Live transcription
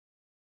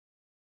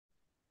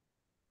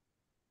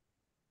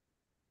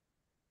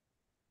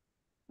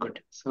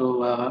Good.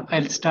 So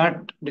I'll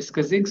start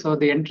discussing. So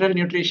the enteral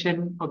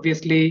nutrition,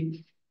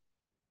 obviously,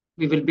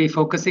 we will be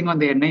focusing on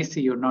the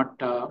NICU,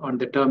 not on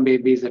the term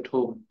babies at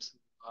home.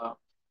 So,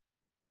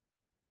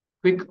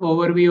 quick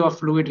overview of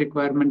fluid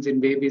requirements in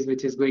babies,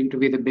 which is going to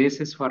be the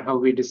basis for how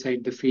we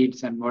decide the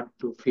feeds and what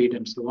to feed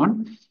and so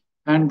on.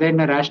 And then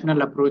a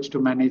rational approach to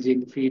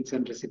managing feeds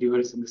and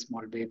residuals in the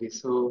small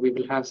babies. So we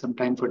will have some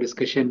time for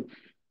discussion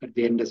at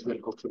the end as well,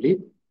 hopefully.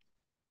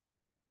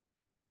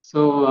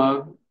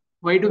 So,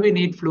 why do we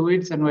need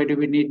fluids and why do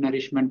we need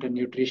nourishment and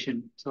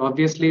nutrition? So,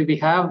 obviously, we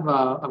have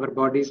our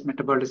body's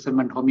metabolism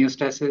and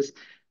homeostasis.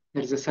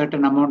 There is a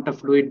certain amount of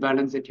fluid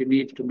balance that you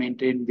need to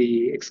maintain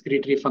the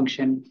excretory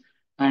function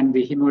and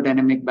the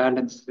hemodynamic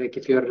balance. Like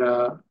if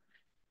you're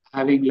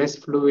having less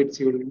fluids,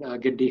 you'll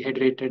get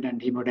dehydrated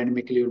and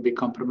hemodynamically you'll be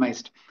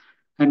compromised.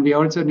 And we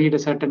also need a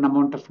certain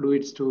amount of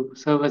fluids to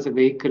serve as a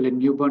vehicle.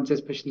 In newborns,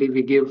 especially,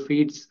 we give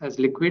feeds as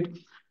liquid,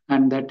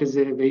 and that is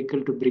a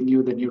vehicle to bring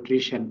you the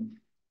nutrition.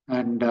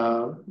 And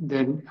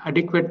then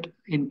adequate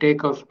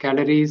intake of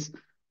calories,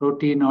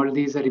 protein, all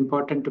these are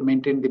important to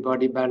maintain the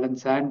body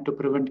balance and to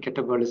prevent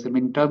catabolism.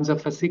 In terms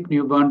of a sick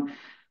newborn,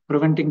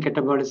 preventing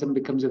catabolism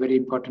becomes a very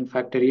important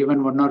factor.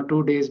 Even 1 or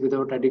 2 days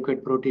without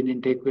adequate protein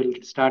intake will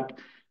start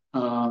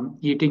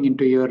eating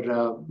into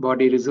your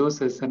body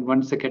resources. And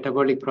once the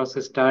catabolic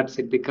process starts,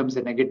 it becomes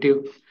a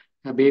negative.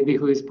 A baby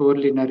who is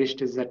poorly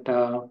nourished is at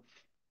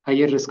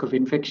higher risk of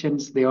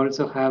infections. They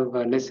also have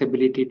less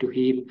ability to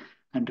heal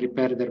and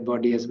repair their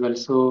body as well.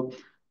 So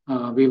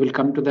we will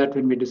come to that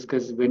when we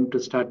discuss when to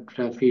start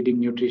feeding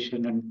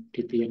nutrition and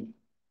TPN.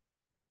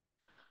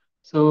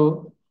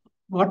 So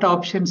what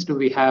options do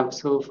we have?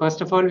 So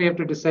first of all, we have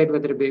to decide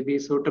whether a baby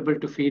is suitable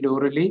to feed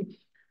orally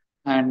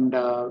and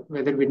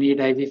whether we need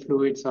IV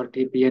fluids or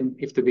TPN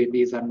if the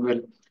baby is unwell.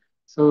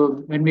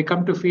 So when we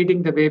come to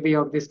feeding the baby,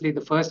 obviously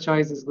the first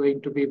choice is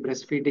going to be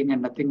breastfeeding,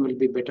 and nothing will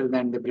be better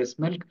than the breast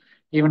milk.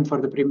 Even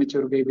for the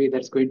premature baby,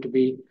 that's going to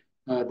be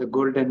the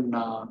golden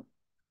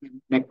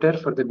nectar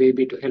for the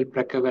baby to help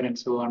recover and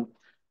so on.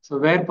 So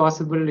where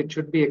possible, it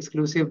should be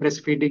exclusive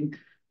breastfeeding.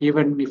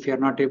 Even if you're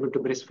not able to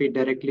breastfeed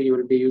directly, you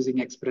will be using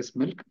express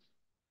milk.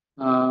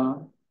 Uh,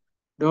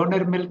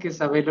 Donor milk is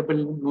available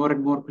in more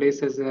and more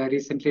places.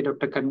 Recently,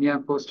 Dr. Kanya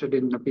posted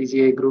in the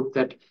PGA group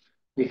that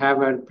we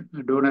have a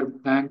donor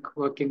bank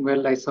working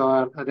well. I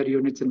saw other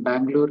units in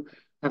Bangalore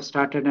have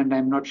started, and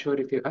I'm not sure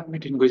if you have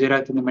it in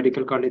Gujarat in the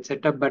medical college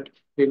setup, but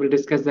we will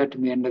discuss that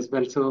in the end as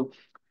well. So,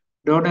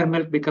 donor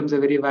milk becomes a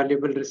very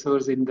valuable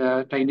resource in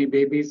the tiny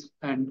babies,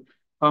 and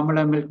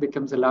formula milk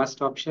becomes the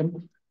last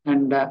option.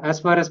 And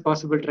as far as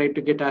possible, try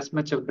to get as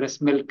much of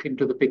breast milk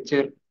into the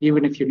picture,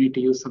 even if you need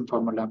to use some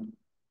formula.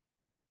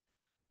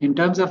 In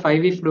terms of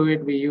IV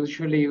fluid, we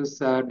usually use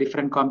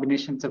different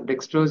combinations of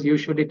dextrose.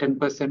 Usually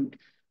 10%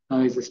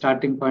 is the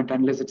starting point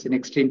unless it's an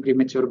extreme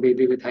premature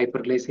baby with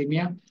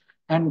hyperglycemia.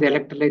 And the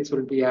electrolytes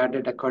will be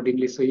added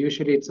accordingly. So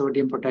usually it's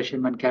sodium,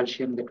 potassium, and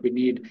calcium that we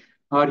need.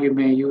 Or you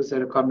may use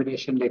a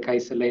combination like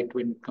isolate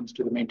when it comes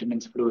to the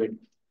maintenance fluid.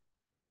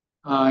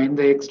 In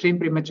the extreme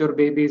premature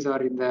babies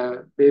or in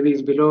the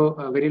babies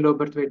below very low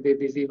birth weight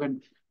babies,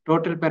 even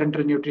total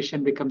parenteral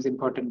nutrition becomes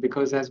important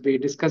because as we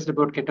discussed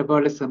about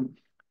catabolism,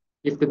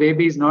 if the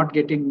baby is not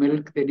getting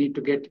milk, they need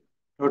to get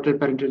total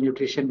parenteral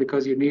nutrition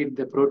because you need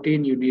the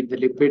protein, you need the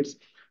lipids.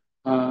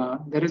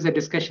 There is a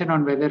discussion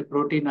on whether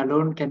protein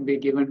alone can be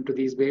given to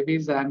these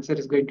babies. The answer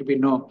is going to be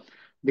no,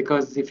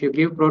 because if you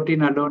give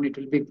protein alone, it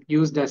will be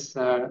used as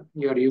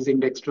you are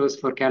using dextrose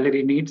for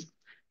calorie needs.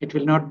 It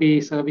will not be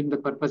serving the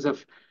purpose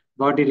of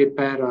body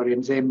repair or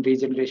enzyme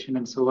regeneration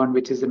and so on,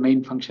 which is the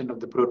main function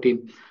of the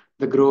protein,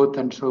 the growth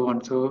and so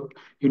on. So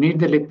you need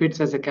the lipids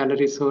as a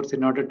calorie source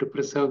in order to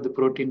preserve the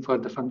protein for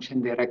the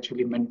function they're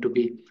actually meant to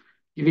be.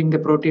 Giving the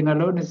protein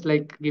alone is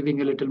like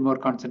giving a little more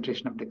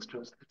concentration of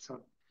dextrose. That's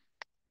all.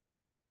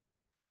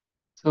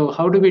 So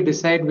how do we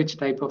decide which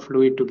type of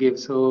fluid to give?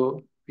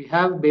 So we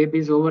have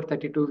babies over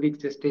 32 weeks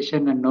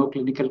gestation and no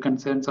clinical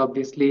concerns.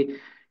 Obviously,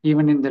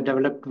 even in the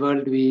developed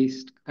world, we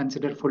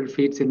consider full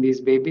feeds in these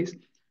babies.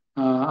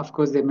 Of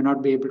course, they may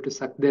not be able to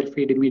suck their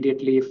feed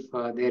immediately if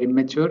they are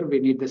immature. We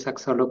need the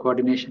suck-swallow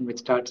coordination, which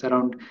starts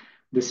around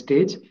this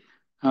stage.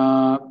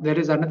 There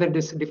is another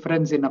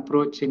difference in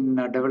approach in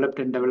developed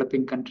and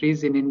developing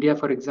countries. In India,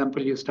 for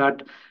example, you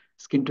start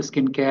skin to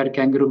skin care,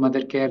 kangaroo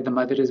mother care. The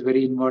mother is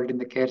very involved in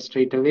the care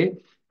straight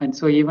away. And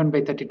so even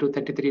by 32,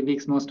 33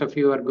 weeks, most of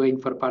you are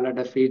going for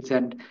Palada feeds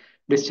and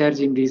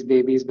discharging these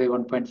babies by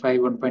 1.5,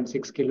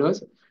 1.6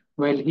 kilos.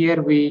 While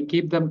here we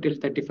keep them till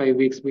 35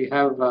 weeks. We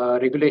have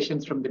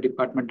regulations from the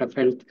Department of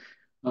Health,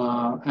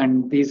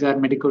 and these are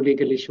medical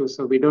legal issues.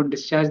 So we don't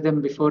discharge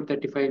them before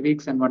 35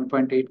 weeks and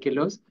 1.8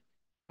 kilos.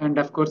 And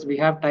of course, we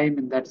have time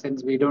in that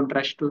sense. We don't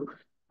rush to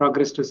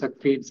progress to suck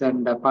feeds,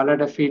 and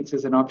Palada feeds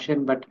is an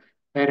option, but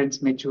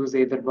parents may choose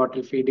either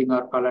bottle feeding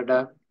or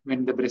Palada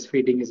when the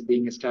breastfeeding is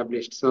being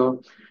established.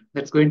 So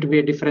that's going to be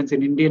a difference.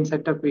 In Indian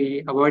setup,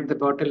 we avoid the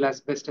bottle as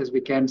best as we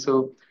can.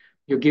 So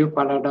you give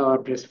Palada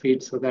or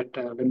breastfeed so that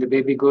when the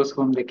baby goes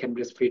home, they can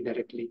breastfeed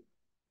directly.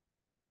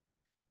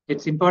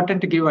 it's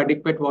important to give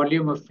adequate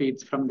volume of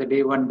feeds from the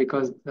day one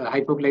because the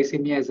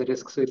hypoglycemia is a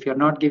risk. So if you're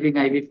not giving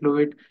IV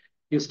fluid,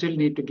 you still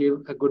need to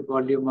give a good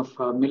volume of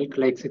milk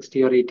like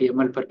 60 or 80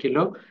 ml per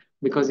kilo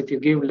because if you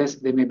give less,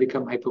 they may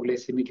become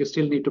hypoglycemic. You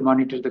still need to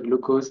monitor the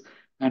glucose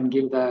and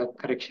give the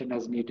correction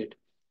as needed.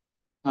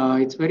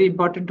 It's very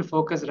important to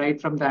focus right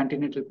from the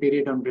antenatal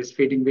period on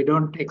breastfeeding. We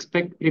don't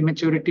expect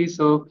prematurity,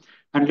 so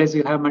unless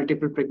you have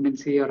multiple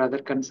pregnancy or other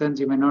concerns,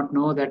 you may not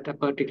know that a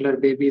particular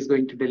baby is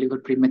going to deliver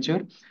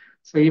premature.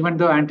 So even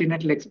though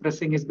antenatal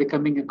expressing is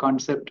becoming a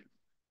concept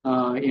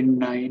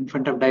in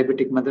infant of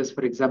diabetic mothers,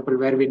 for example,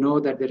 where we know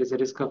that there is a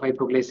risk of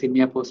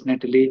hypoglycemia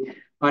postnatally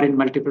or in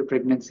multiple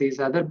pregnancies,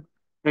 other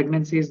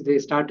pregnancies, they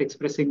start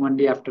expressing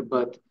only after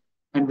birth.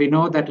 And we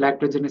know that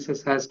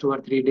lactogenesis has 2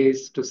 or 3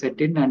 days to set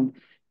in, and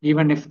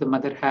even if the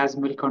mother has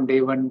milk on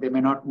day one, they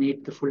may not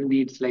meet the full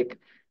needs like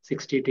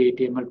 60 to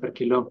 80 ml per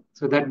kilo.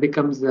 So that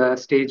becomes the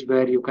stage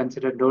where you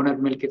consider donor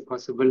milk if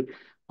possible,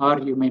 or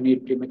you may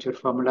need premature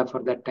formula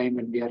for that time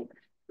when we are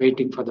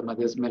waiting for the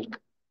mother's milk.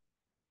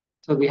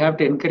 So we have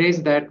to encourage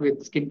that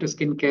with skin to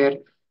skin care,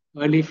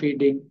 early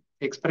feeding,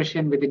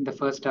 expression within the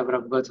first hour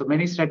of birth. So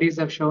many studies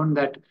have shown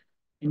that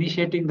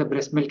initiating the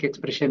breast milk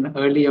expression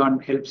early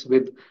on helps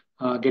with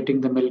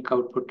getting the milk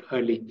output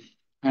early.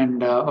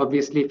 And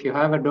obviously, if you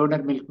have a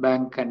donor milk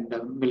bank and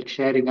milk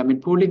sharing, I mean,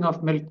 pooling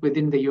of milk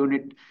within the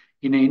unit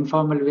in an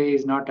informal way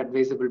is not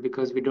advisable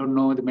because we don't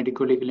know the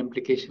medical legal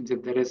implications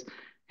if there is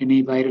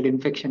any viral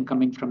infection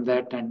coming from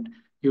that. And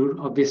you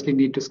obviously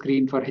need to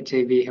screen for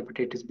HIV,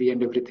 hepatitis B,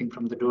 and everything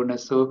from the donor.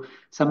 So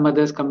some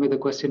mothers come with a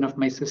question of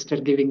my sister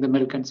giving the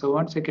milk and so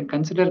on. So you can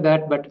consider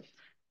that, but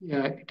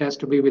it has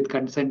to be with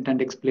consent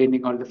and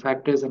explaining all the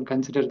factors and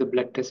consider the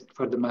blood test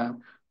for the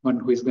one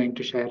who is going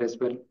to share as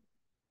well.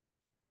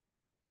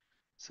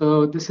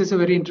 So this is a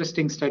very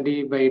interesting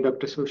study by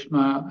Dr.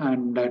 Sushma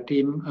and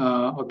team.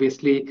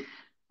 Obviously,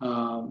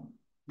 uh,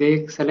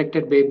 they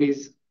selected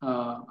babies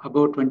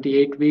about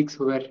 28 weeks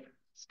who were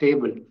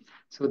stable.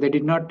 So they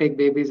did not take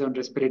babies on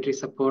respiratory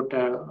support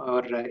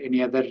or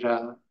any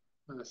other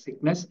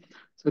sickness.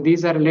 So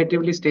these are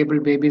relatively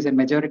stable babies, and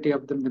majority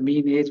of them, the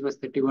mean age was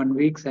 31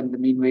 weeks and the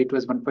mean weight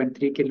was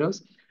 1.3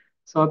 kilos.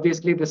 So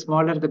obviously, the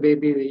smaller the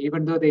baby,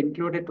 even though they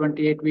included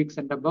 28 weeks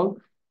and above,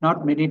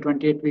 not many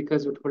 28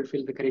 weekers would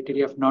fulfill the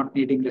criteria of not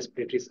needing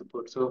respiratory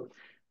support. So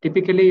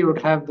typically, you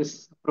would have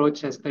this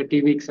approach as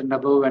 30 weeks and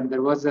above. And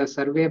there was a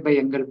survey by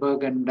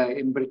Engelberg and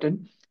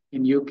Embleton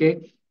in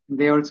UK.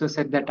 They also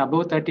said that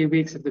above 30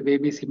 weeks, if the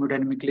baby is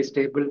hemodynamically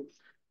stable,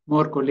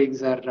 more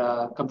colleagues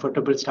are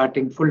comfortable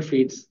starting full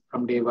feeds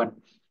from day one.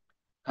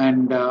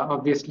 And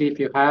obviously, if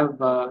you have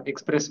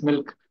express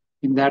milk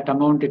in that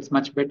amount, it's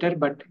much better,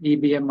 but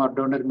EBM or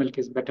donor milk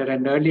is better.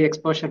 And early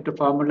exposure to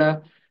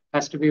formula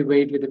has to be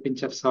weighed with a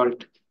pinch of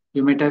salt.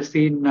 You might have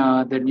seen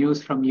the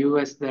news from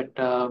US that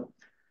uh,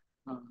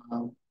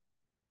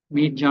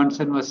 Mead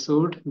Johnson was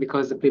sued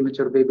because the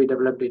premature baby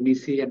developed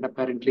NEC, and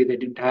apparently they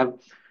didn't have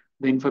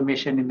the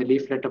information in the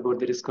leaflet about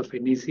the risk of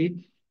NEC.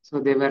 So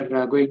they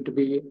were going to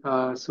be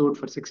sued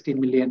for $60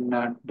 million,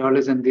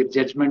 and their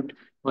judgment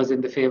was in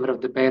the favor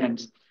of the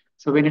parents.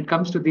 So when it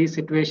comes to these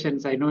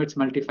situations, I know it's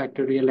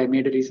multifactorial. I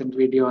made a recent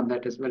video on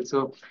that as well.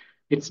 So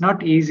it's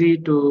not easy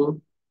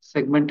to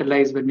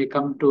segmentalize when we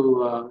come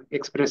to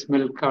express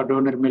milk or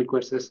donor milk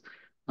versus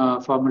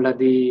formula.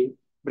 The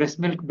breast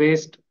milk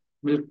based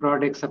milk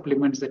product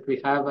supplements that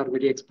we have are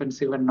very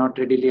expensive and not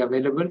readily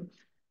available.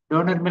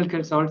 Donor milk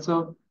is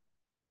also,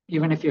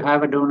 even if you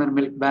have a donor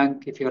milk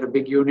bank, if you're a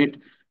big unit,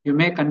 you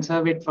may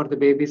conserve it for the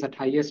babies at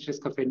highest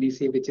risk of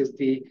NEC, which is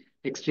the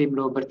extreme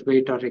low birth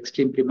weight or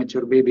extreme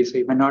premature baby. So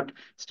you may not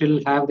still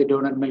have the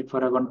donor milk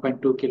for a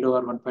 1.2 kilo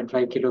or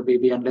 1.5 kilo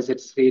baby unless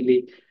it's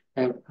really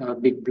a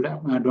big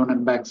donor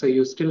bank. So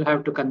you still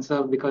have to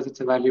conserve because it's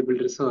a valuable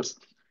resource.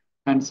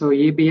 And so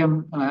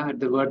EBM at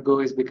the word go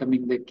is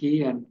becoming the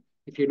key. And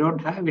if you don't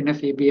have enough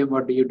EBM,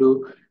 what do you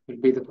do? Will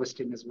be the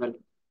question as well.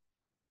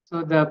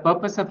 So the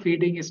purpose of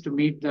feeding is to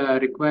meet the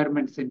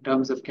requirements in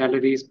terms of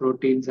calories,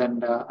 proteins,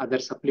 and other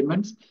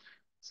supplements.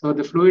 So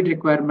the fluid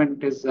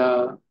requirement is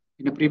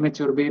in a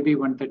premature baby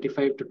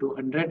 135 to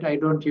 200. I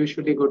don't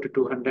usually go to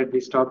 200. We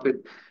stop with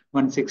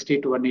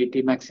 160 to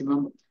 180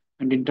 maximum.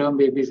 And in term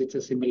babies, it's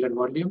a similar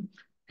volume.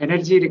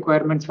 Energy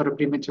requirements for a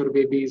premature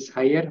baby is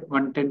higher,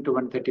 110 to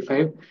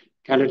 135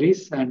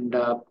 calories, and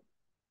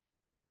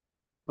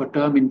for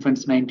term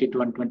infants 90 to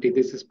 120.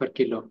 This is per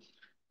kilo.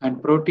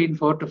 And protein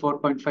 4 to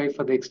 4.5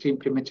 for the extreme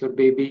premature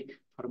baby.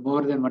 For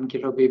more than 1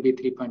 kilo baby,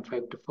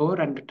 3.5 to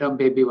 4, and the term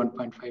baby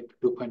 1.5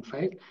 to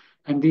 2.5.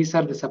 And these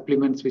are the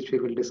supplements which we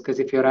will discuss.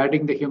 If you're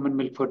adding the human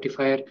milk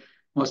fortifier,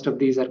 most of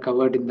these are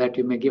covered in that.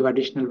 You may give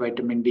additional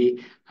vitamin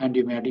D and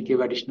you may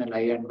give additional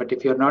iron. But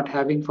if you're not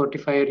having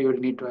fortifier, you will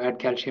need to add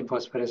calcium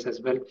phosphorus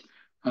as well.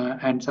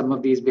 And some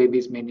of these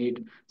babies may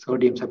need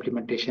sodium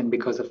supplementation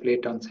because of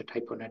late onset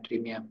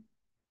hyponatremia.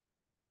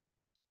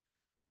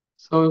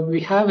 So we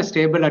have a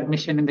stable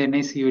admission in the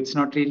NICU. It's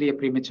not really a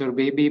premature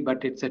baby,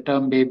 but it's a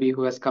term baby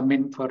who has come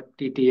in for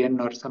TTN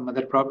or some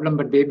other problem.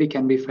 But baby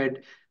can be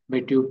fed by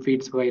tube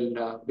feeds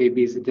while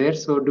baby is there.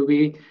 So do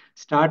we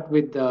start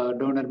with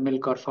donor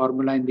milk or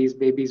formula in these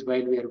babies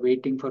while we are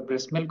waiting for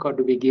breast milk, or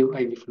do we give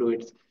IV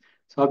fluids?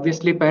 So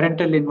obviously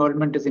parental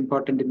involvement is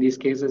important in these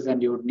cases,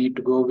 and you would need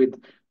to go with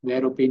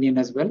their opinion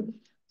as well.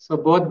 So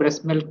both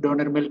breast milk,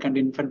 donor milk, and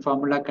infant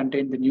formula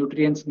contain the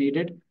nutrients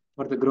needed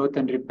for the growth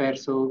and repair.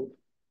 So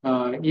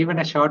even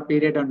a short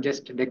period on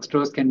just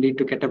dextrose can lead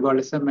to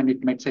catabolism, and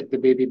it might set the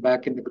baby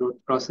back in the growth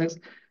process.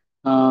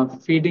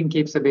 Feeding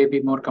keeps the baby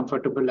more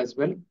comfortable as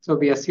well. So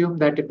we assume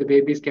that if the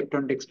baby is kept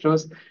on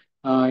dextrose,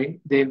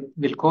 they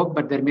will cope,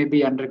 but there may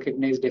be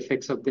unrecognized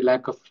effects of the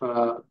lack of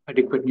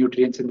adequate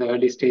nutrients in the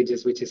early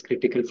stages, which is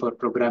critical for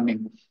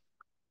programming.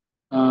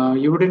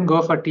 You wouldn't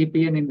go for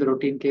TPN in the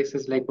routine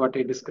cases like what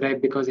I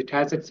described because it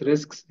has its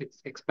risks,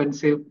 it's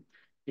expensive,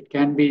 it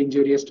can be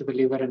injurious to the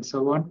liver, and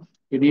so on.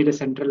 You need a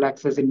central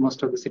access in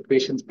most of the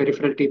situations.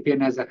 Peripheral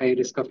TPN has a high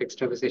risk of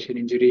extravasation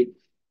injury.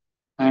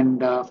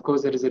 And of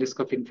course, there is a risk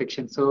of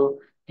infection. So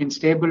in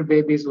stable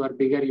babies who are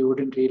bigger, you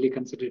wouldn't really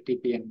consider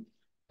TPN.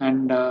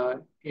 And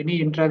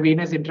any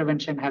intravenous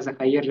intervention has a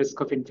higher risk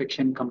of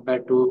infection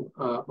compared to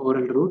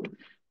oral route.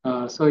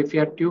 So if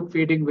you are tube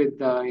feeding with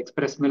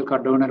express milk or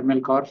donor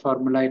milk or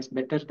formula, it's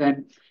better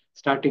than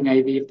starting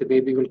IV if the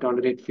baby will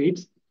tolerate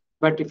feeds.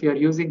 But if you are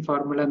using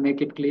formula,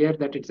 make it clear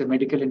that it's a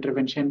medical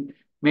intervention.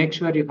 Make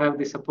sure you have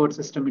the support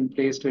system in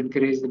place to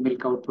encourage the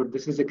milk output.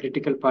 This is a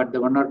critical part.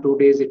 The 1 or 2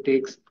 days it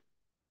takes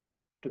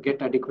to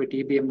get adequate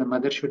EBM, the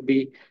mother should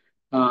be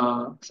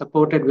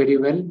supported very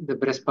well. The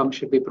breast pump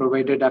should be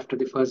provided after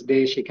the first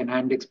day. She can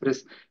hand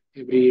express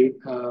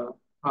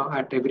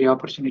at every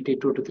opportunity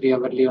 2 to 3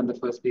 hourly on the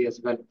first day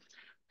as well.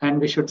 And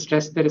we should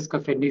stress the risk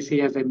of NEC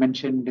as I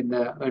mentioned in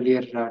the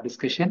earlier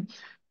discussion.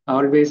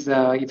 Always,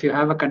 if you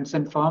have a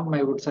consent form,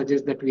 I would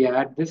suggest that we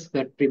add this,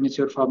 that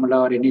premature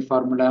formula or any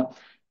formula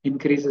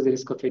increases the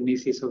risk of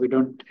NEC so we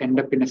don't end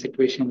up in a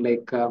situation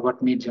like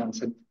what Mead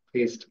Johnson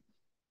faced.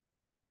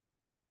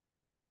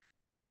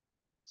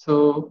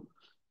 So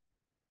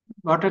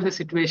what are the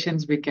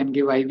situations we can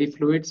give IV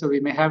fluid? So we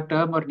may have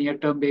term or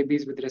near-term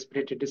babies with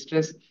respiratory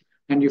distress,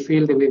 and you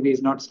feel the baby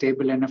is not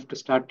stable enough to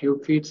start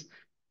tube feeds.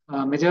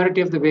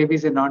 Majority of the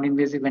babies in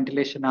non-invasive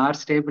ventilation are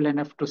stable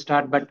enough to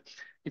start, but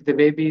if the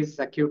baby is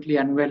acutely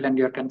unwell and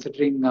you're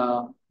considering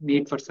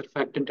need for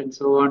surfactant and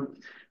so on,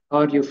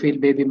 or you feel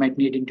baby might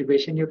need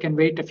intubation, you can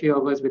wait a few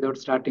hours without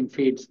starting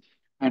feeds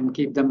and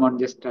keep them on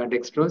just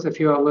dextrose. A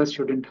few hours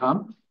shouldn't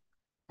harm.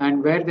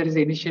 And where there is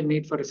initial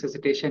need for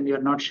resuscitation,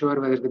 you're not sure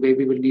whether the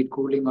baby will need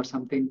cooling or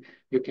something,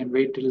 you can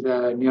wait till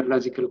the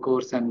neurological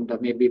course and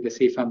maybe the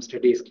CFAM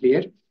study is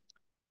clear.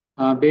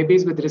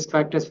 Babies with risk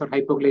factors for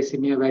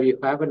hypoglycemia, where you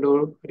have a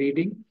low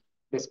reading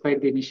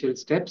despite the initial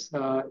steps,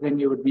 then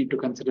you would need to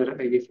consider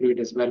IV fluid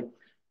as well.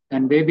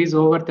 And babies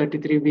over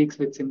 33 weeks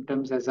with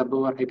symptoms as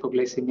above or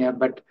hypoglycemia,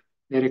 but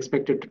they're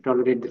expected to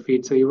tolerate the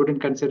feed. So you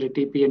wouldn't consider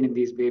TPN in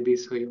these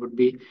babies. So you would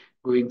be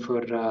going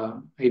for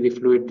IV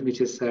fluid,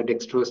 which is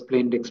dextrose,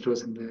 plain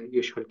dextrose in the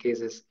usual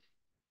cases.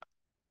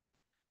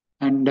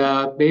 And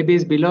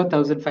babies below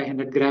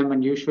 1,500 gram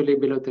and usually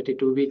below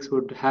 32 weeks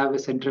would have a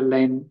central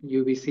line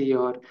UVC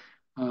or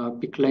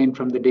PIC line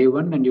from the day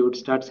one, and you would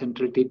start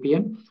central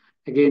TPN.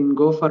 Again,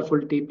 go for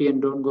full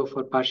TPN, don't go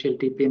for partial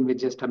TPN with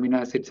just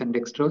amino acids and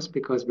dextrose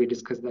because we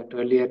discussed that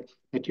earlier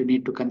that you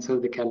need to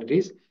conserve the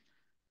calories.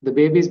 The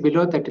babies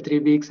below 33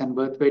 weeks and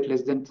birth weight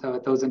less than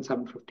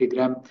 1,750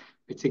 gram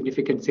with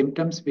significant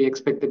symptoms, we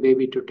expect the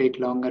baby to take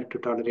longer to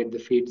tolerate the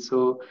feed.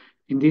 So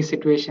in these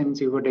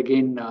situations, you would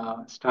again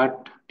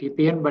start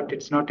TPN, but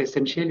it's not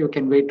essential. You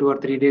can wait 2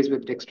 or 3 days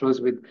with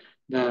dextrose with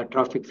the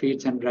trophic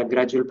feeds and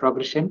gradual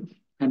progression.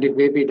 And if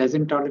baby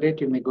doesn't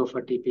tolerate, you may go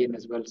for TPN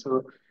as well.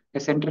 So a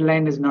central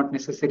line is not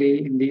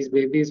necessary in these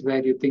babies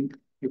where you think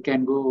you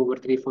can go over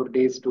 3-4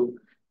 days to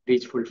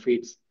reach full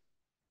feeds.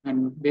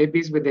 And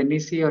babies with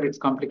NEC or its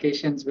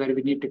complications where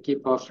we need to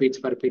keep off feeds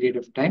for a period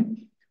of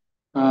time.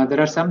 There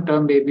are some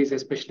term babies,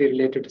 especially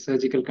related to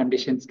surgical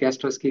conditions,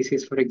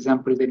 gastroschisis, for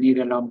example, they need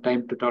a long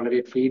time to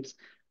tolerate feeds,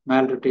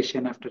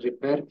 malrotation after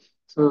repair.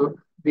 So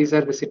these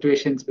are the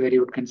situations where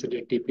you would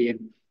consider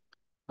TPN.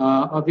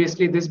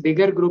 Obviously, this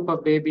bigger group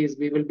of babies,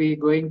 we will be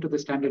going to the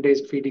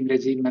standardized feeding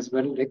regime as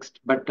well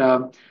next. But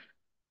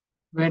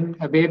when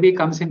a baby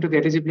comes into the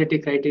eligibility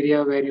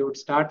criteria where you would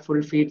start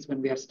full feeds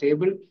when they are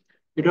stable,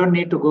 you don't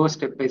need to go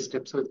step by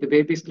step. So if the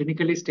baby is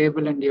clinically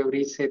stable and you have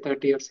reached say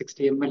 30 or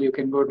 60 ml, you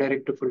can go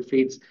direct to full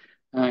feeds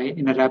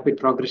in a rapid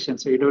progression.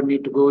 So you don't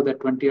need to go the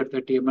 20 or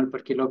 30 ml per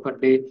kilo per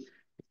day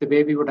if the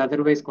baby would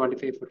otherwise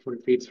qualify for full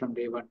feeds from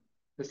day one.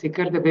 The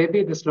sicker the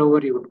baby, the slower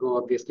you would go,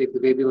 obviously. If the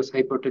baby was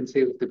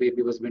hypotensive, if the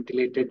baby was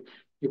ventilated,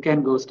 you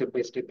can go step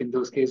by step in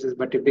those cases.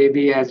 But if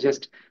baby has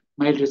just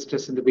mild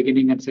distress in the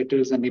beginning and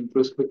settles and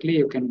improves quickly,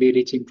 you can be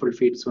reaching full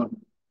feed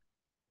soon.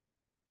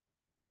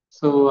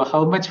 So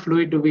how much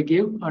fluid do we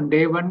give? On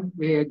day one,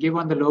 we give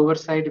on the lower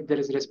side if there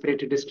is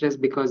respiratory distress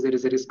because there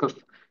is a risk of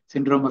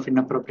syndrome of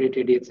inappropriate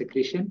idiot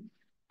secretion.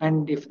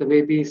 And if the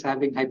baby is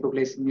having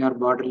hypoglycemia or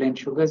borderline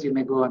sugars, you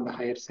may go on the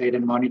higher side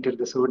and monitor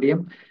the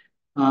sodium.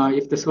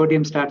 If the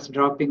sodium starts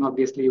dropping,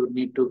 obviously you would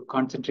need to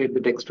concentrate the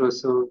dextrose.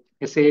 So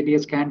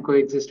SAADH can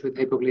coexist with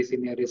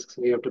hypoglycemia risks.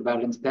 So we have to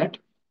balance that.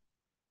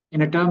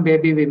 In a term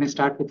baby, we may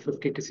start with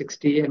 50 to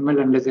 60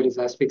 ml unless there is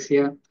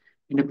asphyxia.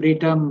 In a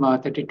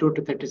preterm, 32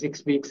 to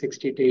 36 weeks,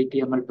 60 to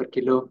 80 ml per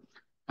kilo.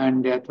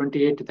 And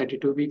 28 to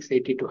 32 weeks,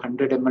 80 to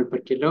 100 ml per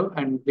kilo.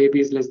 And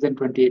babies less than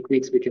 28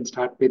 weeks, we can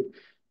start with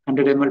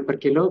 100 ml per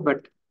kilo.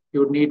 But you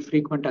would need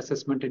frequent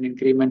assessment and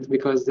increments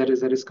because there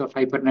is a risk of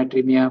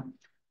hypernatremia.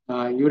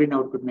 Urine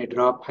output may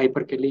drop.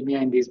 Hyperkalemia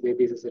in these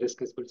babies is a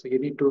risk as well. So you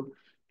need to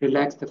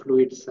relax the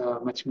fluids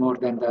much more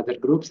than the other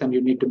groups, and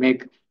you need to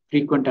make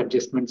frequent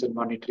adjustments and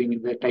monitoring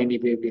in the tiny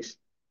babies.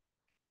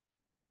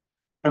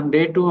 From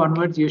day 2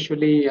 onwards,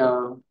 usually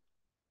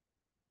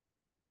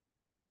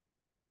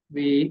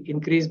we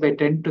increase by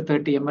 10 to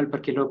 30 ml per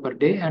kilo per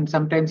day, and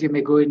sometimes you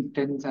may go in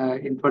 12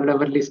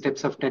 hourly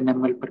steps of 10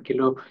 ml per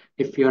kilo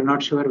if you are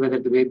not sure whether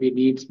the baby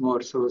needs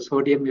more. So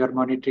sodium you are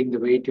monitoring, the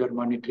weight you are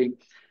monitoring,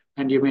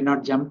 and you may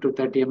not jump to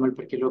 30 ml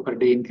per kilo per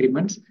day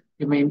increments.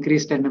 You may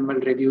increase 10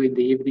 ml review in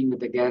the evening with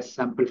the gas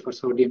sample for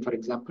sodium, for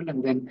example,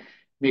 and then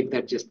make the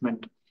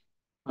adjustment.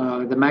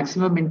 The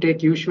maximum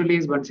intake usually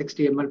is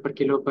 160 ml per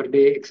kilo per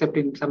day, except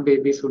in some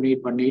babies who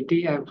need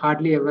 180. I've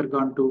hardly ever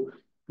gone to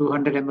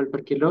 200 ml per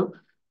kilo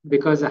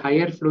because the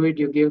higher fluid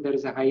you give, there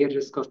is a higher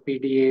risk of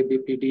PDA,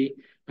 BPD,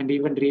 and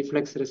even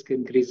reflux risk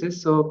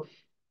increases. So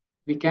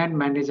we can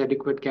manage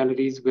adequate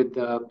calories with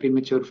the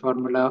premature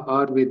formula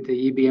or with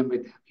the EBM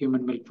with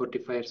human milk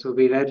fortifier. So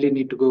we rarely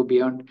need to go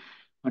beyond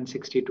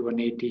 160 to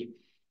 180.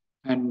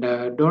 And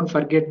don't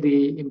forget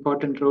the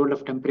important role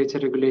of temperature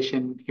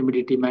regulation,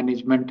 humidity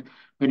management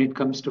when it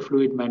comes to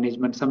fluid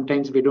management.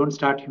 Sometimes we don't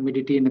start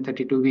humidity in a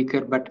 32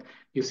 weeker, but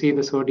you see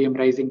the sodium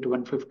rising to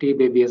 150,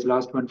 baby has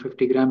lost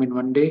 150 gram in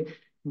one day.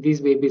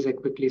 These babies I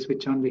quickly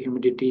switch on the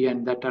humidity,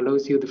 and that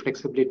allows you the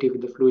flexibility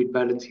with the fluid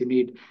balance you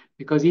need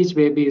because each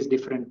baby is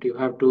different. You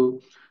have to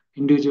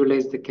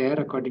individualize the care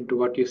according to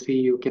what you see.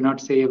 You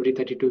cannot say every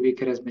 32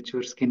 weeker has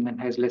mature skin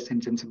and has less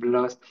insensible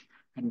loss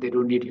and they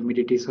don't need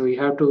humidity. So you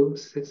have to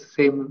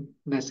same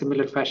in a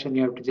similar fashion.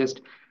 You have to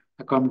just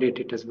accommodate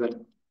it as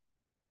well.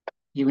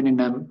 Even in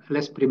a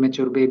less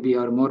premature baby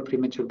or more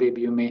premature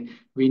baby, you may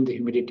wean the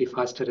humidity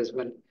faster as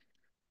well.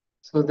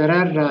 So there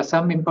are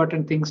some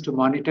important things to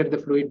monitor the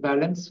fluid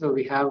balance. So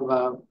we have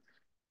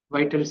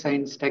vital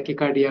signs,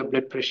 tachycardia,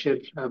 blood pressure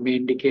may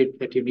indicate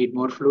that you need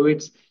more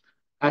fluids.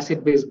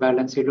 Acid-base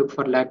balance, you look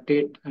for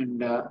lactate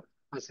and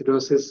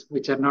acidosis,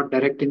 which are not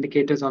direct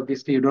indicators.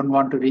 Obviously, you don't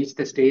want to reach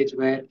the stage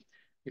where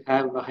you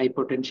have a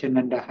hypotension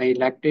and a high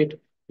lactate.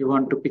 You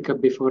want to pick up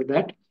before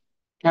that.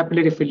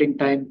 Capillary filling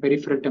time,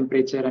 peripheral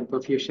temperature, and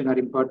perfusion are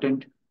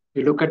important.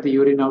 You look at the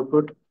urine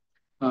output.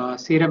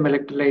 Serum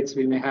electrolytes,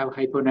 we may have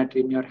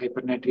hyponatremia or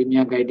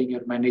hypernatremia guiding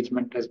your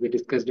management, as we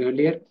discussed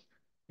earlier.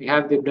 We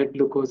have the blood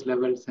glucose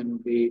levels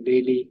and the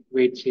daily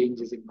weight change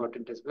is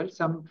important as well.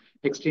 Some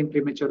extreme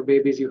premature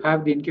babies, you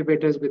have the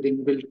incubators with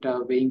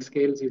inbuilt weighing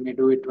scales. You may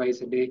do it twice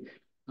a day,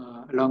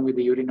 along with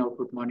the urine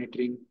output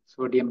monitoring,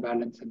 sodium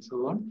balance, and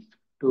so on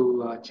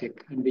to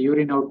check. And the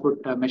urine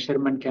output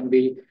measurement can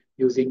be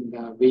using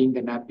weighing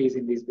the nappies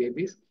in these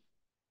babies.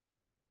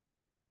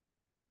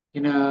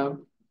 In a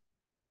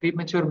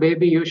premature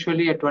baby,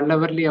 usually a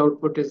 12-hourly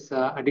output is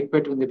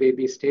adequate when the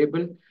baby is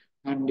stable,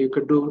 and you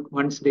could do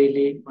once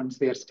daily once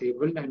they are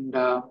stable. And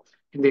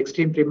in the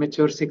extreme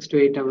premature, 6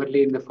 to 8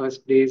 hourly in the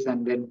first days,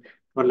 and then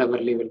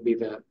 12-hourly will be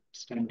the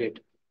standard.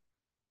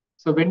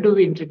 So when do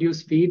we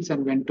introduce feeds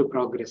and when to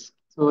progress?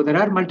 So there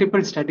are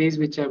multiple studies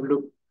which have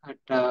looked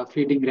at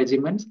feeding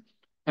regimens,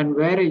 and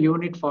where a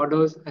unit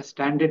follows a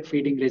standard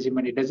feeding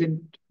regimen, it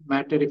doesn't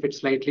matter if it's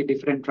slightly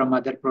different from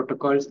other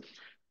protocols.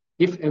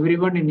 If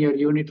everyone in your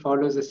unit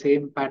follows the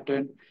same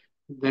pattern,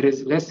 there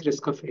is less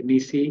risk of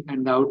NEC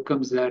and the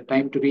outcomes, the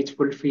time to reach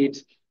full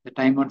feeds, the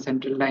time on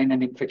central line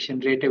and infection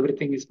rate,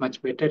 everything is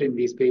much better in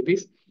these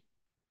babies.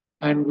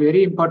 And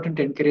very important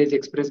to encourage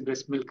express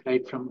breast milk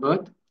right from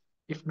birth.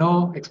 If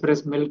no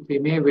express milk, we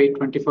may wait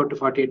 24 to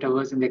 48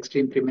 hours in the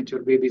extreme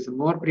premature babies. The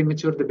more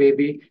premature the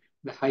baby,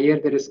 the higher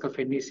the risk of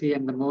NEC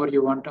and the more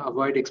you want to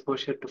avoid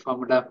exposure to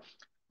formula.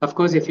 Of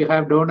course, if you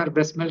have donor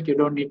breast milk, you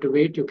don't need to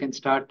wait. You can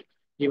start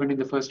even in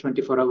the first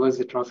 24 hours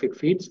the trophic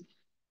feeds.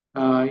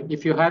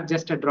 If you have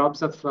just a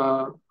drops of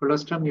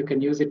colostrum, you can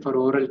use it for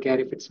oral care.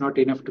 If it's not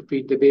enough to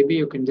feed the baby,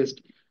 you can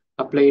just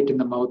apply it in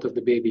the mouth of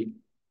the baby.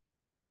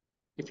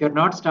 If you're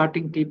not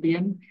starting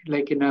TPN,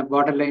 like in a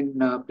borderline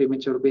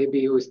premature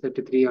baby who is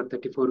 33 or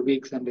 34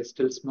 weeks and is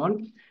still small,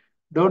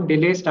 don't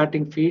delay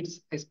starting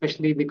feeds,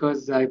 especially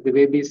because if the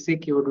baby is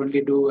sick, you would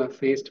only do a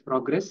phased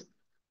progress.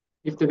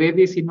 If the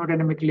baby is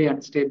hemodynamically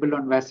unstable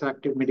on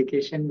vasoactive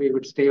medication, we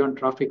would stay on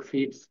trophic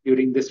feeds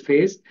during this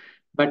phase.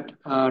 But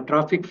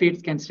trophic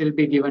feeds can still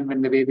be given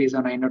when the baby is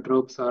on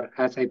inotropes or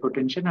has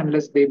hypotension,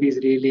 unless baby is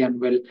really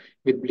unwell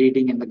with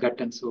bleeding in the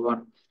gut and so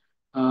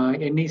on.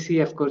 NEC,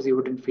 of course, you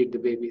wouldn't feed the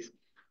babies.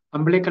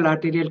 Umbilical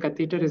arterial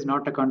catheter is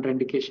not a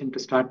contraindication to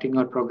starting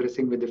or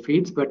progressing with the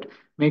feeds, but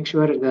make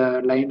sure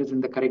the line is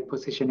in the correct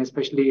position,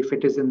 especially if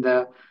it is in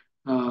the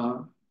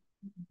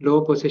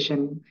low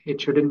position,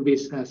 it shouldn't be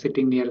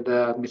sitting near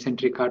the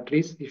mesenteric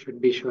arteries. You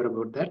should be sure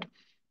about that.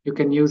 You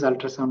can use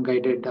ultrasound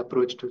guided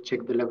approach to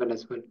check the level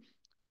as well.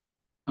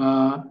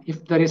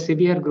 If there is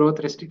severe growth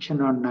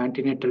restriction on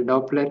antenatal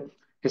Doppler,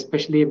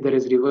 especially if there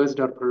is reversed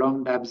or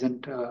prolonged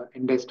absent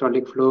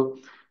end-diastolic flow,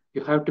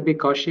 you have to be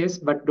cautious,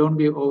 but don't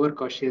be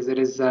overcautious. There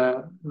is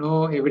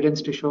no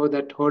evidence to show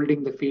that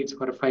holding the feeds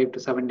for a 5 to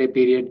 7 day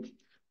period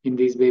in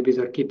these babies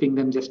or keeping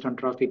them just on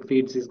trophic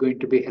feeds is going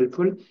to be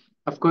helpful.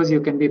 Of course, you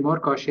can be more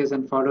cautious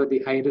and follow the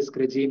high-risk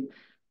regime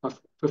of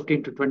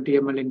 15 to 20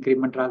 ml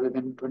increment rather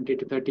than 20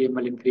 to 30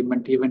 ml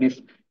increment, even if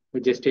the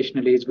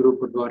gestational age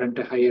group would warrant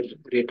a higher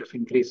rate of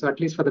increase. So at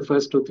least for the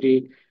first 2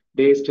 3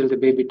 days till the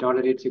baby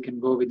tolerates, you can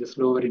go with a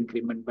slower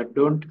increment, but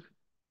don't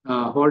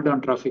hold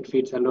on trophic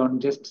feeds alone.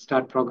 Just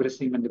start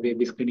progressing when the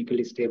baby is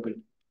clinically stable.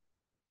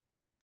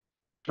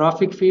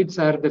 Trophic feeds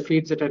are the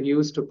feeds that are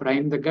used to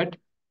prime the gut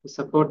to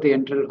support the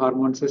enteral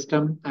hormone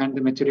system and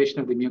the maturation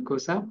of the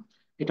mucosa.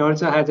 It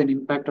also has an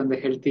impact on the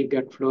healthy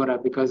gut flora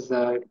because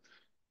the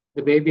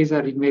babies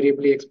are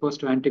invariably exposed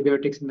to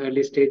antibiotics in the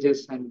early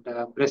stages, and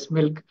breast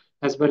milk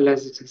as well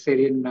as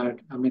cesarean,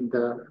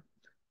 the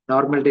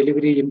normal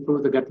delivery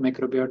improve the gut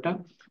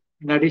microbiota.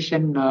 In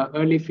addition,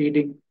 early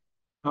feeding,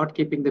 not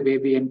keeping the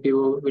baby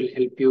NPO will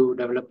help you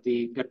develop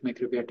the gut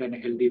microbiota in a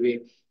healthy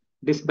way.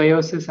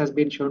 Dysbiosis has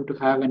been shown to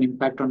have an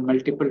impact on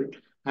multiple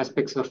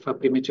aspects of a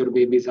premature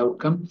baby's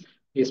outcome,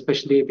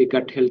 especially the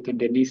gut health and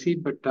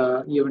NEC, but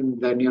even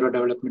the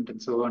neurodevelopment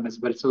and so on as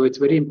well. So it's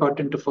very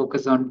important to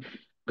focus on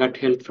gut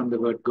health from the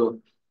word go.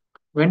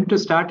 When to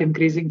start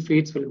increasing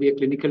feeds will be a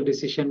clinical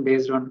decision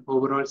based on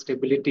overall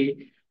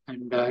stability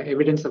and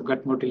evidence of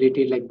gut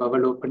motility like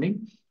bowel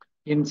opening.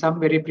 In some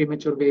very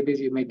premature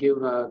babies, you may give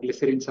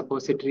glycerin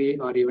suppository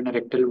or even a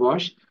rectal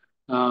wash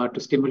to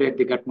stimulate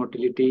the gut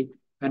motility.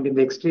 And in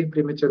the extreme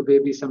premature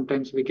babies,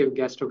 sometimes we give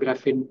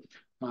gastrographin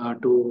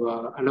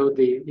to allow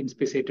the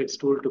inspissated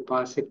stool to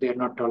pass if they are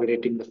not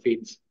tolerating the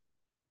feeds.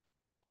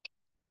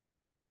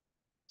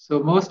 So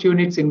most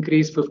units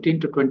increase 15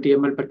 to 20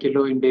 ml per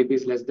kilo in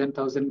babies less than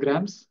 1,000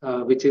 grams,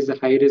 which is a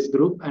high-risk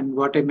group. And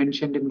what I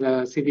mentioned in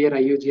the severe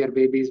IUGR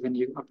babies, when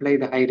you apply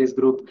the high-risk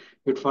group,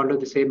 you'd follow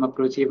the same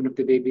approach even if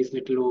the baby is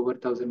little over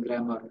 1,000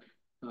 gram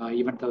or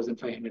even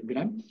 1,500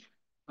 gram.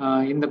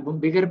 In the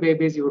bigger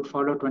babies, you would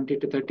follow 20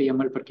 to 30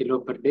 ml per kilo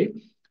per day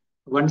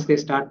once they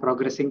start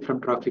progressing from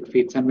trophic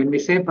feeds. And when we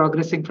say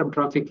progressing from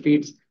trophic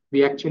feeds,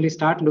 we actually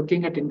start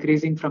looking at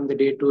increasing from the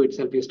day 2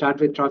 itself. You start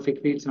with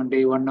trophic feeds on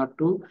day 1 or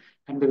 2,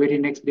 and the very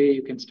next day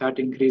you can start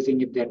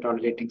increasing if they're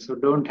tolerating. So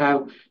don't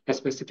have a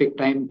specific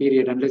time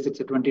period unless it's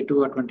a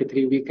 22 or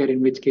 23 weeker,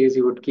 in which case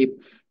you would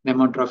keep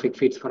them on trophic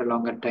feeds for a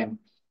longer time.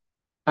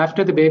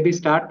 After the baby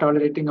start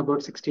tolerating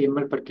about 60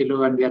 ml per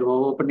kilo and they are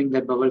opening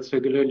their bowels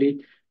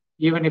regularly,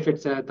 even if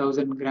it's a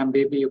 1,000 gram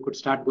baby, you could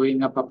start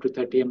going up to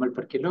 30 ml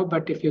per kilo.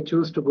 But if you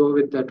choose to go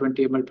with the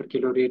 20 ml per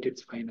kilo rate,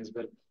 it's fine as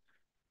well.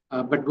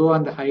 But go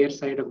on the higher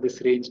side of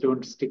this range.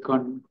 Don't stick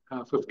on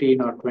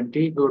 15 or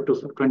 20. Go to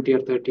 20 or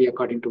 30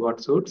 according to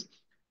what suits.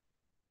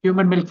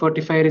 Human milk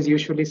fortifier is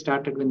usually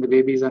started when the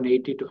baby is on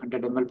 80 to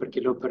 100 ml per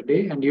kilo per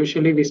day. And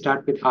usually we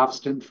start with half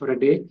strength for a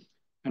day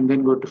and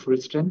then go to full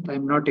strength.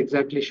 I'm not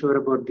exactly sure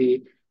about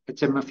the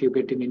HMF you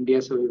get in India,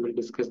 so we will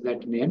discuss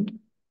that in the end.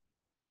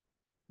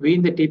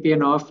 Wean the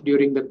TPN off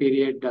during the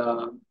period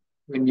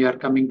when you are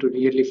coming to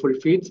nearly full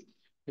feeds.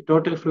 The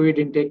total fluid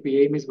intake we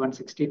aim is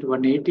 160 to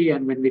 180,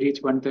 and when we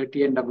reach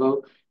 130 and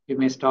above, you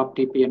may stop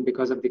TPN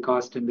because of the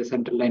cost and the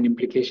central line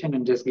implication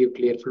and just give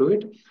clear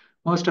fluid.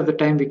 Most of the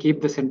time, we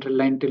keep the central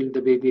line till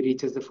the baby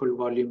reaches the full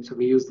volume. So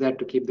we use that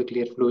to keep the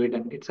clear fluid,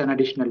 and it's an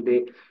additional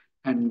day,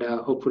 and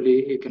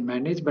hopefully you can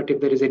manage. But if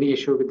there is any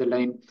issue with the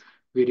line,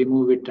 we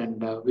remove it,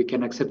 and we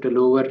can accept a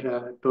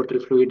lower total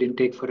fluid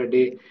intake for a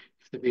day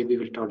if the baby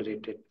will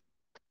tolerate it.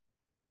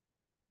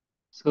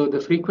 So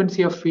the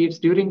frequency of feeds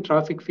during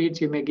trophic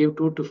feeds, you may give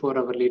 2 to 4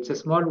 hourly. It's a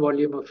small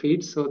volume of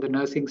feeds, so the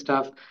nursing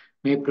staff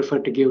may prefer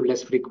to give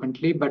less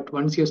frequently. But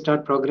once you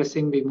start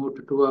progressing, we move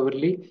to 2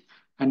 hourly,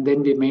 and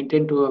then we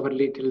maintain 2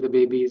 hourly till the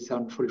baby is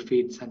on full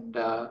feeds and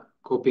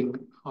coping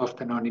off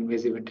the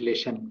non-invasive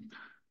ventilation.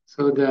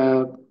 So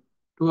the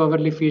 2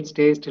 hourly feed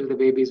stays till the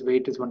baby's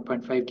weight is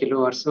 1.5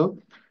 kilo or so,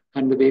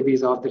 and the baby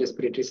is off the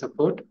respiratory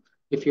support.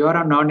 If you are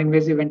on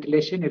non-invasive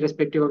ventilation,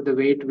 irrespective of the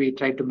weight, we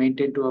try to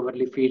maintain 2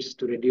 hourly feeds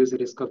to reduce the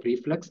risk of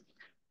reflux.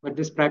 But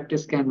this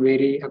practice can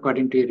vary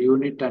according to your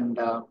unit, and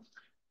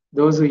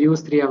those who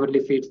use 3 hourly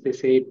feeds, they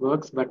say it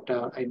works, but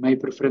my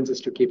preference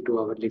is to keep 2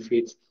 hourly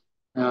feeds.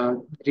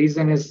 The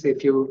reason is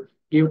if you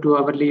give 2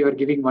 hourly, you are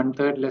giving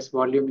 1/3 less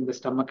volume in the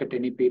stomach at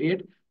any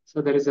period.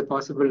 So there is a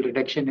possible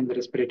reduction in the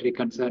respiratory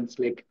concerns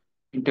like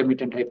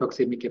intermittent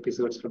hypoxemic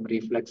episodes from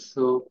reflux.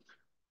 So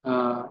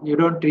you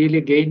don't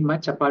really gain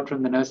much apart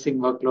from the nursing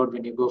workload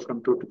when you go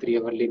from 2 to 3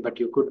 hourly, but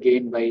you could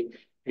gain by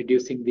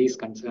reducing these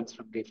concerns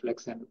from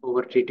reflux, and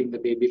over treating the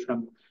baby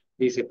from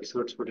these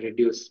episodes would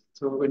reduce.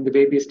 So when the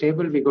baby is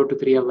stable, we go to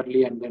 3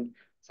 hourly and then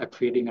suck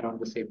feeding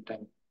around the same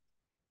time.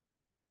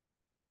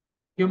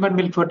 Human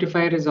milk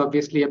fortifier is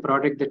obviously a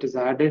product that is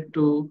added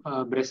to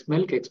breast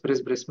milk,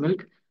 express breast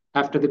milk,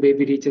 after the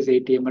baby reaches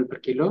 80 ml per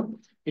kilo.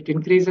 It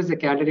increases the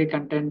calorie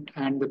content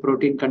and the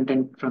protein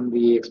content from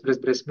the express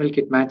breast milk.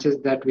 It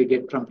matches that we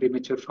get from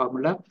premature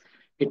formula.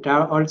 It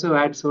also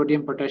adds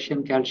sodium,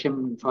 potassium,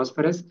 calcium, and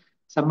phosphorus.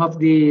 Some of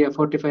the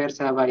fortifiers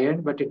have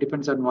iron, but it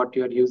depends on what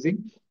you are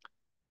using.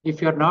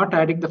 If you're not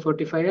adding the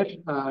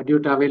fortifier due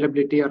to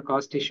availability or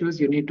cost issues,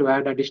 you need to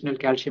add additional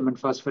calcium and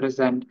phosphorus,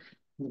 and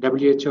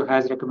WHO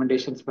has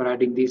recommendations for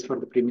adding these for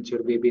the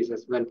premature babies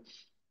as well.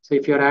 So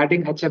if you're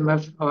adding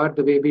HMF or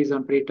the babies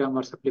on preterm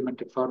or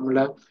supplemented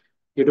formula,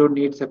 you don't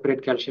need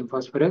separate calcium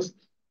phosphorus.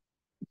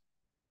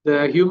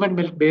 The human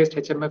milk based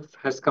HMF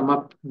has come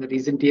up in the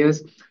recent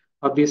years.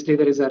 Obviously,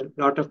 there is a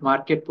lot of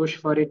market push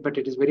for it, but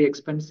it is very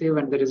expensive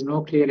and there is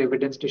no clear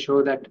evidence to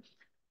show that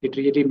it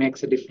really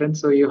makes a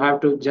difference. So you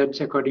have to judge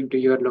according to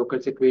your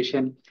local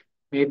situation.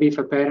 Maybe if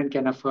a parent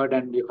can afford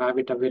and you have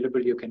it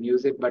available, you can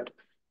use it. But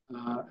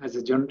as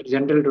a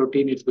general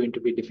routine, it's going to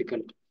be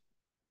difficult.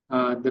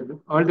 All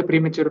the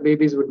premature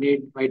babies would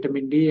need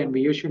vitamin D, and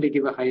we usually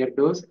give a higher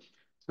dose.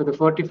 So the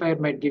fortifier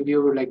might give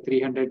you like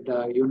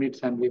 300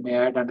 units, and we may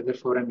add another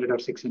 400 or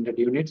 600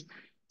 units.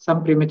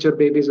 Some premature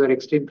babies who are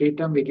extreme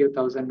preterm, we give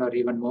 1,000 or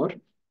even more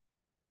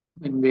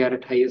when they are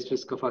at highest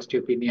risk of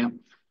osteopenia.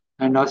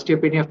 And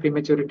osteopenia of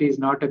prematurity is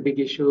not a big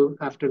issue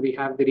after we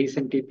have the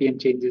recent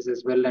TPN changes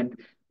as well, and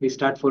we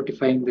start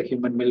fortifying the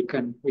human milk,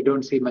 and we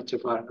don't see much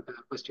of our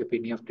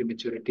osteopenia of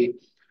prematurity.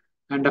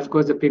 And of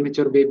course, the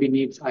premature baby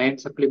needs iron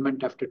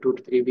supplement after 2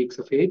 to 3 weeks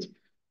of age.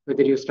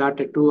 Whether you start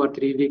at 2 or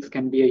 3 weeks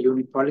can be a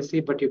unique policy,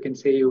 but you can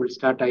say you will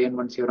start iron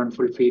once you're on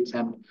full feeds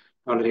and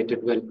tolerate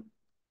it well.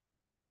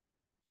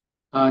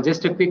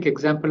 Just a quick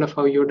example of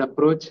how you would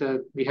approach.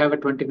 We have a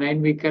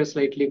 29-weeker,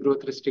 slightly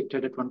growth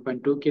restricted at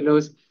 1.2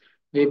 kilos.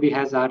 Baby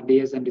has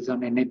RDS and is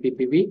on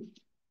NAPPV.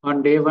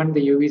 On day one,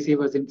 the UVC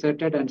was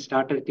inserted and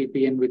starter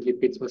TPN with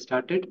lipids was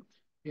started.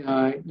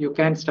 You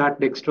can start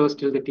dextrose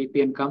till the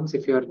TPN comes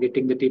if you are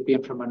getting the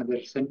TPN from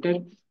another center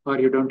or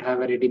you don't have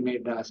a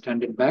ready-made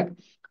standard bag.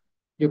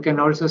 You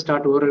can also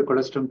start oral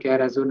colostrum care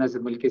as soon as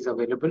the milk is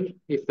available.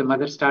 If the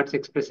mother starts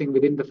expressing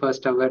within the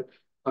first hour,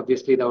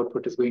 obviously the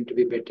output is going to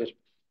be better.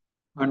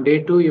 On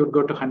day two, you would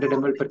go to 100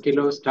 ml per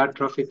kilo, start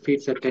trophic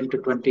feeds at 10 to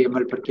 20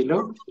 ml per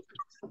kilo.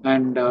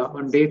 And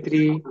on day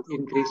three,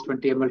 increase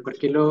 20 ml per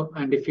kilo.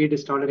 And if feed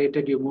is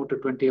tolerated, you move to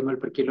 20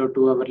 ml per kilo,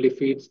 2 hourly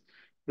feeds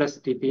plus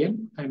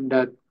TPN. And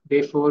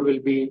day four will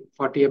be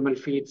 40 ml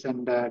feeds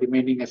and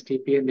remaining as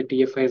TPN. The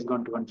TFI has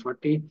gone to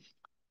 140.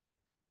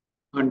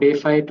 On day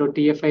five, to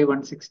TFI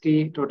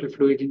 160, total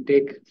fluid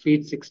intake,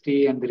 feed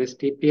 60, and the rest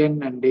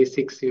TPN. And day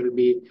six, you will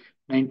be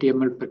 90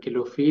 ml per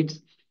kilo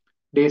feeds.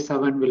 Day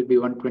seven will be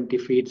 120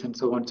 feeds and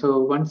so on. So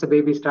once the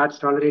baby starts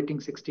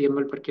tolerating 60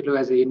 ml per kilo,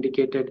 as I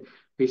indicated,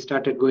 we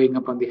started going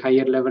up on the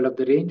higher level of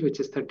the range, which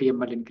is 30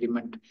 ml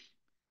increment.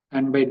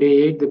 And by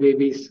day eight, the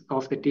baby is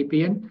off the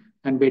TPN.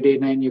 And by day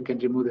nine, you can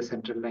remove the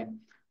central line,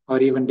 or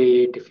even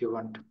day eight if you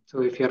want.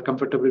 So if you're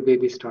comfortable,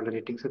 baby is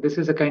tolerating. So this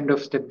is a kind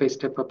of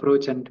step-by-step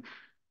approach. And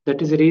that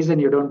is the reason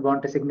you don't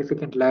want a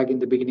significant lag in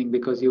the beginning,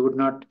 because you would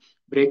not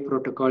break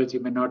protocols.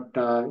 You may not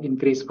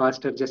increase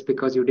faster just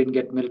because you didn't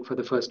get milk for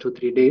the first 2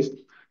 3 days.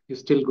 You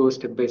still go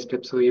step by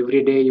step. So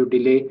every day you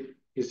delay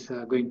is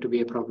going to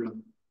be a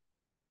problem.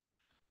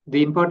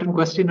 The important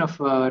question of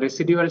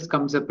residuals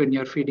comes up when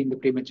you're feeding the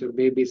premature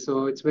baby.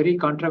 So it's very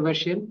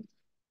controversial.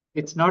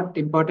 It's not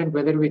important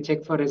whether we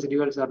check for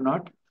residuals or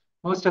not.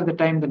 Most of the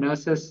time, the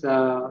nurses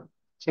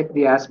check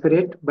the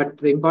aspirate, but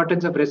the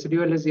importance of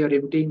residual is you're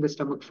emptying the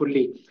stomach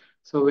fully.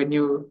 So when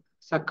you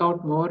suck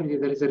out more,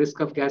 there is a risk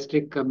of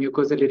gastric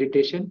mucosal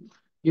irritation.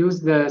 Use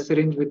the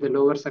syringe with the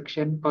lower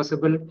suction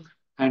possible,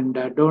 and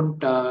don't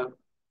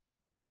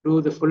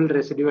do the full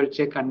residual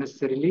check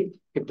unnecessarily.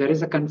 If there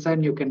is a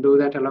concern, you can do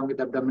that along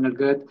with abdominal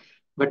girth.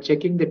 But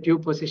checking the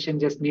tube position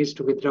just needs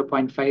to withdraw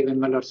 0.5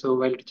 ml or so,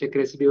 while to check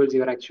residuals,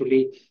 you are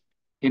actually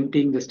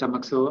emptying the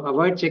stomach. So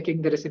avoid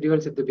checking the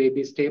residuals if the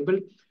baby is stable.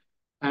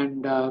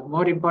 And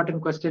more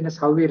important question is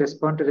how we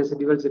respond to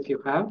residuals if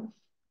you have.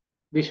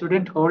 We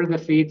shouldn't hold the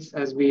feeds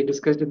as we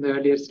discussed in the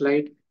earlier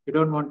slide. You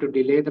don't want to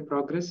delay the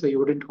progress, so you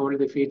wouldn't hold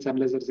the feeds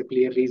unless there's a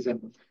clear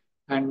reason.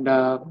 And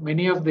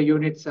many of the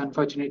units,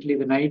 unfortunately,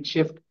 the night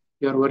shift,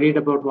 you're worried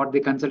about what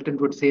the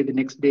consultant would say the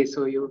next day,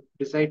 so you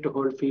decide to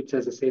hold feeds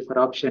as a safer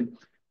option.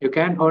 You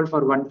can hold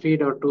for one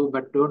feed or two,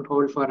 but don't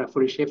hold for a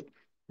full shift,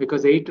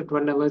 because 8 to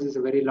 12 hours is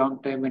a very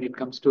long time when it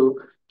comes to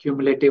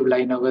cumulative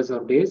line hours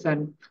or days.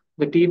 And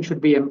the team should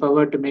be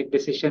empowered to make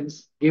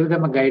decisions, give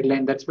them a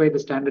guideline. That's why the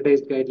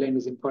standardized guideline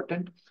is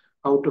important,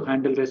 how to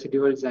handle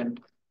residuals. And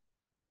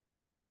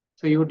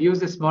so you would use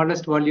the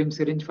smallest volume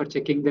syringe for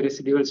checking the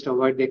residuals to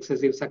avoid the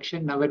excessive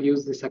suction. Never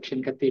use the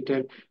suction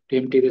catheter to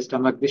empty the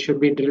stomach. This should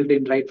be drilled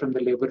in right from the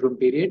labor room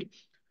period.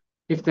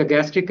 If the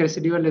gastric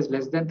residual is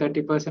less than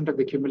 30% of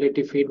the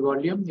cumulative feed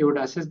volume, you would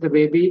assess the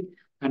baby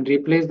and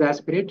replace the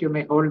aspirate. You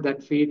may hold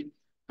that feed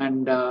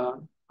and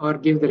or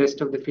give the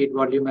rest of the feed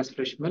volume as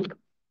fresh milk.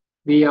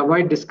 We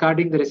avoid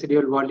discarding the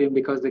residual volume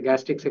because the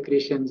gastric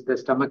secretions, the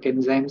stomach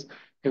enzymes,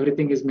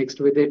 everything is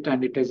mixed with it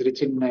and it is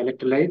rich in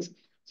electrolytes.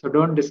 So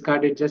don't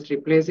discard it, just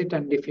replace it.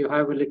 And if you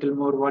have a little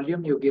more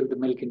volume, you give the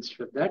milk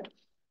instead of that.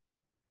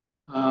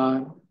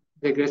 Uh,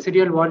 the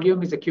residual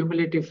volume is a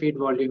cumulative feed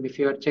volume. If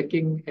you are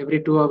checking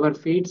every 2 hour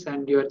feeds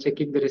and you are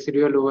checking the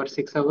residual over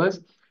 6 hours,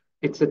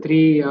 it's a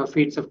three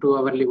feeds of 2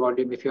 hourly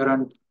volume. If you're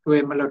on 2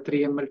 ml or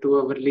 3 ml 2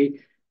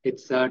 hourly,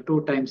 it's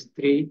 2 times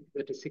 3,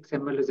 that is 6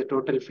 ml is the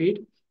total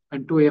feed,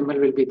 and 2 ml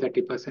will be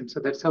 30%. So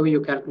that's how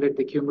you calculate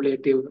the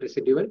cumulative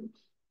residual.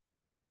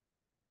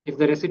 If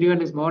the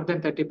residual is more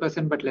than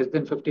 30% but less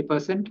than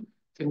 50%,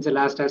 since the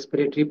last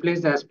aspirate,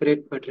 replace the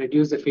aspirate but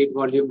reduce the feed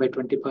volume by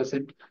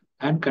 20%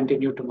 and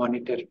continue to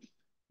monitor.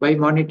 By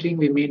monitoring,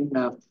 we mean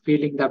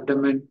feeling the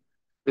abdomen,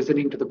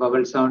 listening to the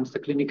bowel sounds, the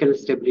clinical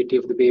stability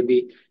of the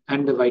baby,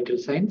 and the vital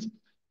signs.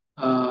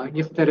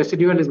 If the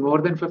residual is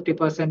more than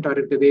 50%, or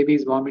if the baby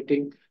is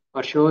vomiting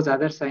or shows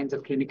other signs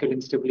of clinical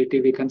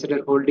instability, we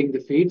consider holding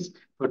the feeds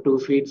for 2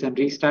 feeds and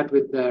restart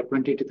with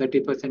 20 to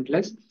 30%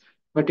 less.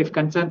 But if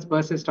concerns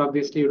persist,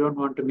 obviously you don't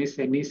want to miss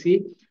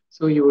NEC,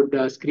 so you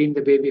would screen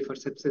the baby for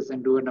sepsis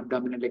and do an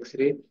abdominal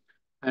X-ray.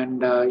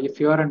 And if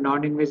you are on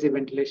non-invasive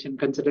ventilation,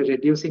 consider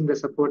reducing the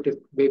support if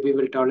baby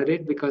will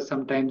tolerate, because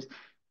sometimes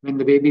when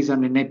the baby is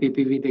on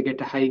NIPPV, they get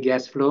a high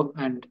gas flow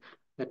and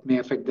that may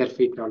affect their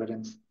feed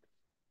tolerance.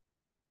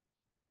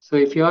 So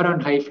if you are on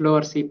high flow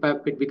or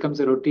CPAP, it becomes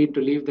a routine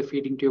to leave the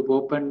feeding tube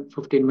open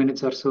 15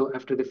 minutes or so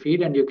after the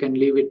feed, and you can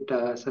leave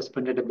it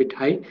suspended a bit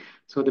high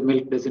so the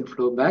milk doesn't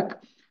flow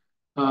back.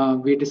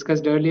 We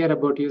discussed earlier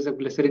about use of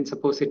glycerin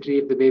suppository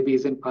if the baby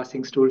isn't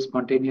passing stools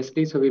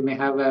spontaneously. So we may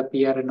have a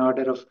PRN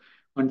order of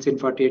once in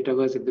 48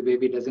 hours if the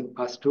baby doesn't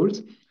pass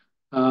stools.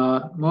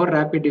 More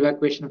rapid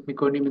evacuation of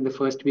meconium in the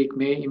first week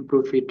may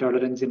improve feed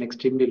tolerance in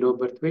extremely low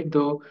birth weight,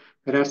 though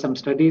there are some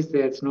studies,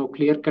 there's no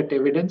clear-cut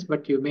evidence,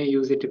 but you may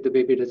use it if the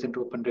baby doesn't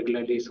open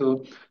regularly.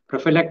 So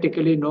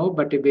prophylactically, no,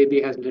 but if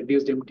baby has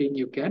reduced emptying,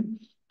 you can.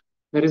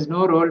 There is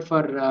no role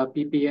for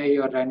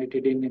PPI or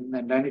ranitidine.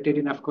 And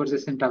ranitidine, of course,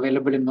 isn't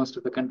available in most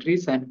of the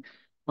countries. And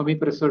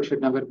omeprazole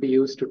should never be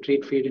used to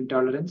treat feed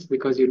intolerance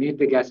because you need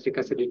the gastric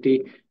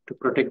acidity to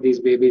protect these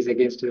babies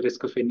against the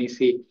risk of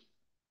NEC.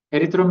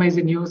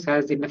 Erythromycin use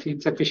has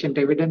insufficient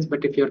evidence,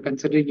 but if you're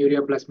considering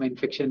ureaplasma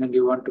infection and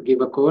you want to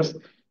give a course,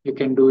 you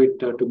can do it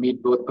to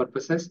meet both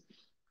purposes.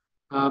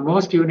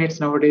 Most units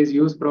nowadays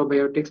use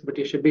probiotics, but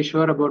you should be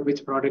sure about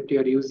which product you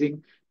are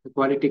using. The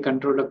quality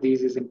control of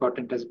these is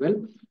important as well.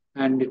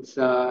 And it's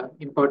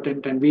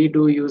important, and we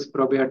do use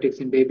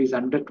probiotics in babies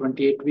under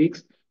 28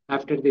 weeks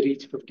after they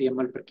reach 50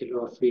 ml per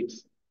kilo of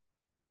feeds.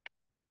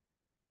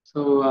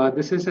 So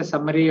this is a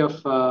summary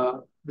of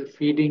the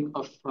feeding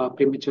of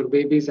premature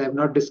babies. I have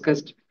not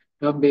discussed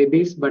term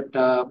babies, but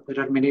there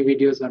are many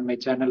videos on my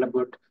channel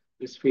about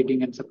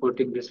breastfeeding and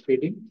supporting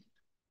breastfeeding.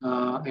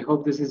 I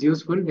hope this is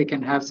useful. We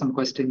can have some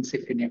questions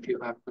if any of you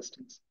have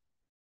questions.